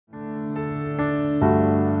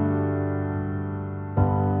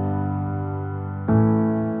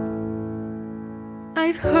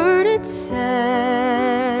it's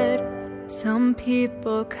said, some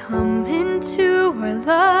people come into our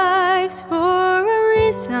lives for a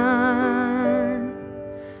reason,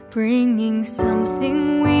 bringing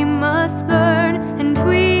something we must learn, and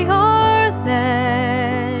we are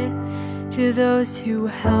led to those who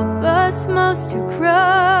help us most to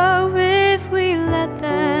grow if we let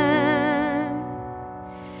them,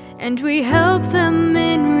 and we help them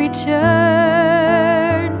in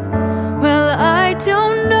return. Well, I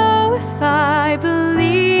don't know if I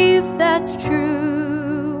believe that's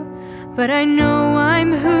true, but I know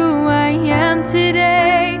I'm who I am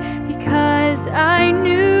today because I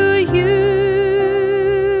knew you.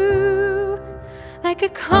 Like a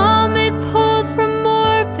comet pulled from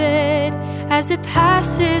orbit as it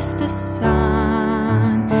passes the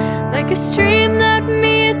sun, like a stream that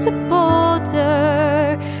meets a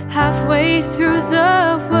boulder halfway through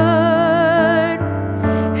the wood.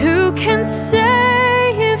 Who can say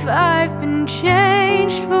if I've been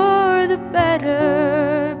changed for the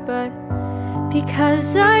better? But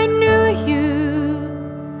because I knew you,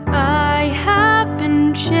 I have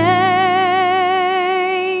been changed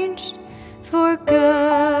for good.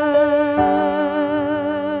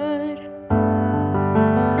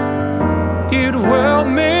 It well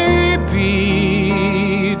may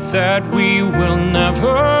be that we will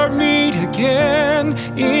never meet again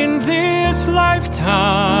in this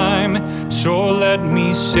lifetime, so let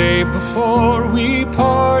me say before we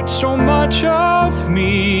part, so much of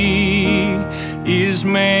me is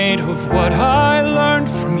made of what I learned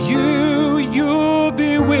from you. You'll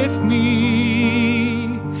be with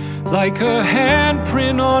me like a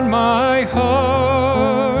handprint on my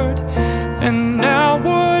heart. And now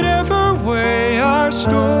whatever way our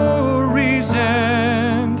stories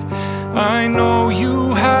end, I know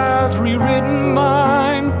you have rewritten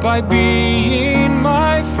mine by being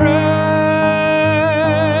my friend.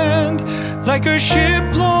 Like a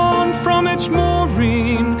ship blown from its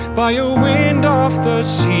mooring by a wind off the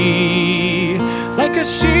sea, like a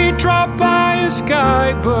seed dropped by a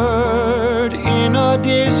skybird in a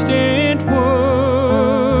distant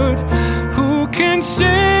wood. Who can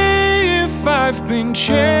say if I've been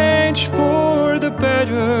changed for the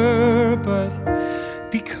better? But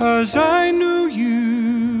because I knew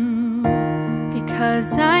you,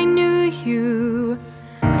 because I knew you,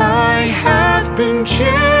 I have been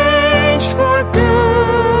changed for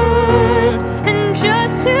good. And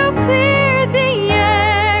just to clear the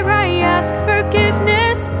air, I ask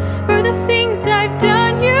forgiveness for the things I've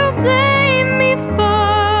done you blame me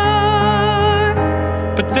for.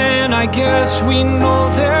 But then I guess we know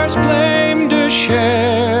there's blame to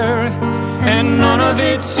share, and none of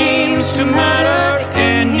it seems to matter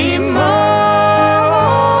anymore.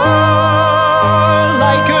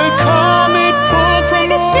 Like a comet pulled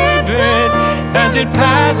from orbit as it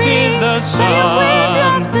passes the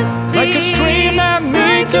sun, like a stream that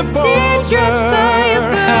meets a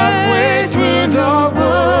boulder halfway through the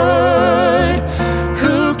wood.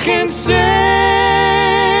 Who can say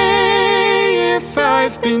if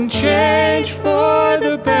I've been changed for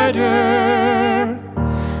the better?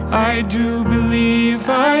 I do believe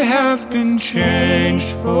I have been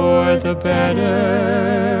changed for the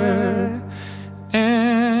better.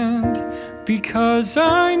 And because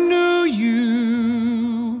I knew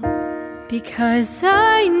you, because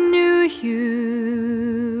I knew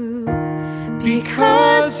you,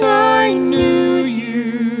 because I knew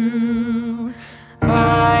you,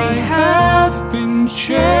 I have been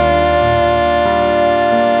changed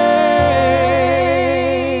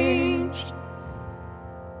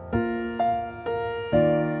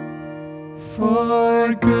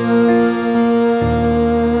for good.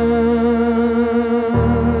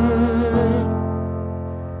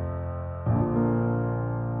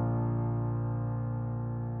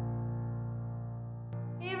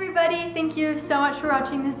 Hey everybody, thank you so much for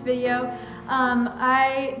watching this video.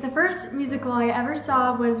 The first musical I ever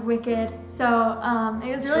saw was Wicked, so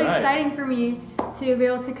it was really exciting for me to be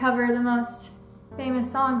able to cover the most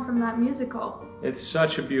famous song from that musical. It's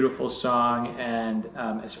such a beautiful song, and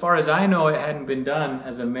as far as I know, it hadn't been done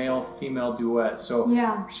as a male-female duet. So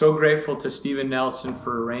yeah, so grateful to Steven Nelson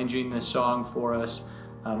for arranging this song for us,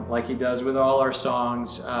 like he does with all our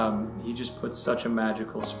songs. He just puts such a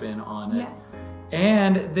magical spin on it. Yes.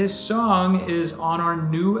 And this song is on our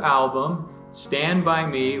new album, Stand By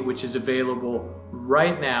Me, which is available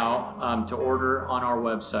right now to order on our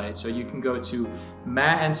website. So you can go to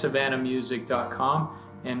mattandsavannahmusic.com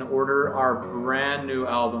and order our brand new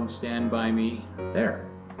album, Stand By Me, there.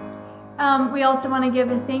 We also want to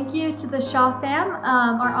give a thank you to the Shaw fam,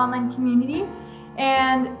 our online community.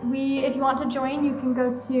 And if you want to join, you can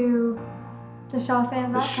go to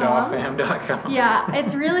theshawfam.com. theshawfam.com. Yeah,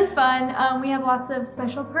 it's really fun. We have lots of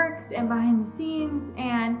special perks and behind the scenes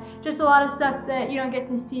and just a lot of stuff that you don't get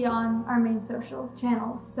to see on our main social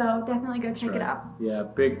channels. So definitely go check it out. Yeah,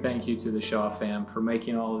 big thank you to the Shaw fam for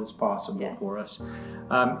making all of this possible Yes. for us.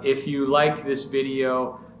 If you like this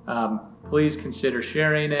video, please consider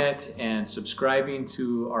sharing it and subscribing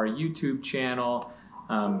to our YouTube channel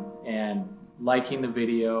and liking the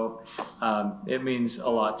video. It means a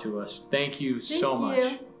lot to us. Thank you so much.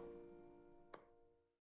 Thank you.